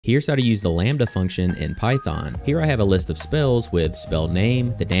Here's how to use the lambda function in Python. Here I have a list of spells with spell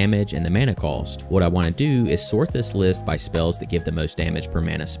name, the damage, and the mana cost. What I want to do is sort this list by spells that give the most damage per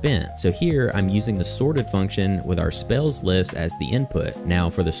mana spent. So here I'm using the sorted function with our spells list as the input.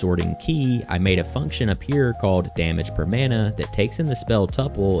 Now for the sorting key, I made a function up here called damage per mana that takes in the spell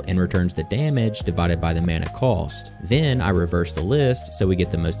tuple and returns the damage divided by the mana cost. Then I reverse the list so we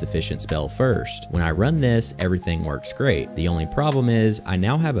get the most efficient spell first. When I run this, everything works great. The only problem is I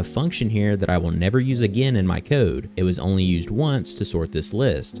now have a function here that I will never use again in my code. It was only used once to sort this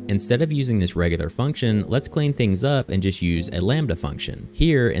list. Instead of using this regular function, let's clean things up and just use a lambda function.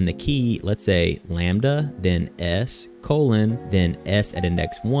 Here in the key, let's say lambda, then s, colon, then s at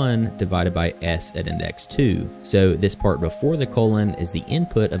index 1 divided by s at index 2. So this part before the colon is the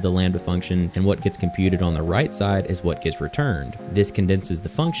input of the lambda function, and what gets computed on the right side is what gets returned. This condenses the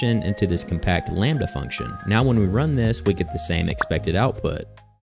function into this compact lambda function. Now when we run this, we get the same expected output.